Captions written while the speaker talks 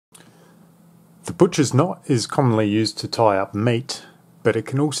butcher's knot is commonly used to tie up meat, but it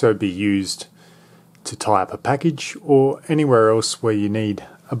can also be used to tie up a package or anywhere else where you need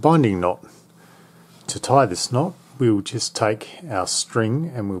a binding knot. To tie this knot, we'll just take our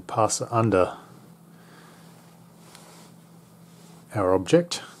string and we'll pass it under our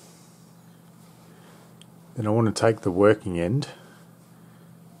object. Then I want to take the working end,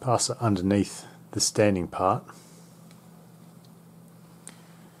 pass it underneath the standing part,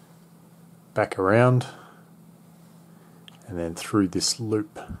 back around, and then through this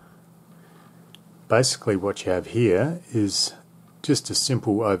loop. Basically what you have here is just a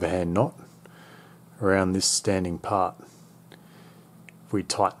simple overhand knot around this standing part. If we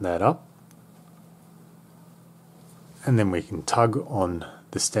tighten that up, and then we can tug on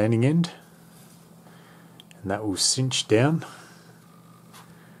the standing end, and that will cinch down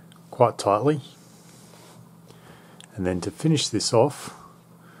quite tightly. And then to finish this off,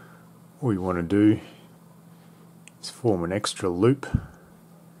 all you want to do is form an extra loop,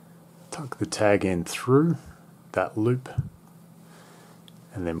 tuck the tag end through that loop,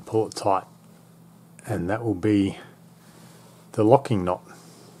 and then pull it tight, and that will be the locking knot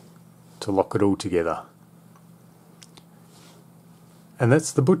to lock it all together. And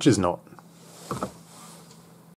that's the butcher's knot.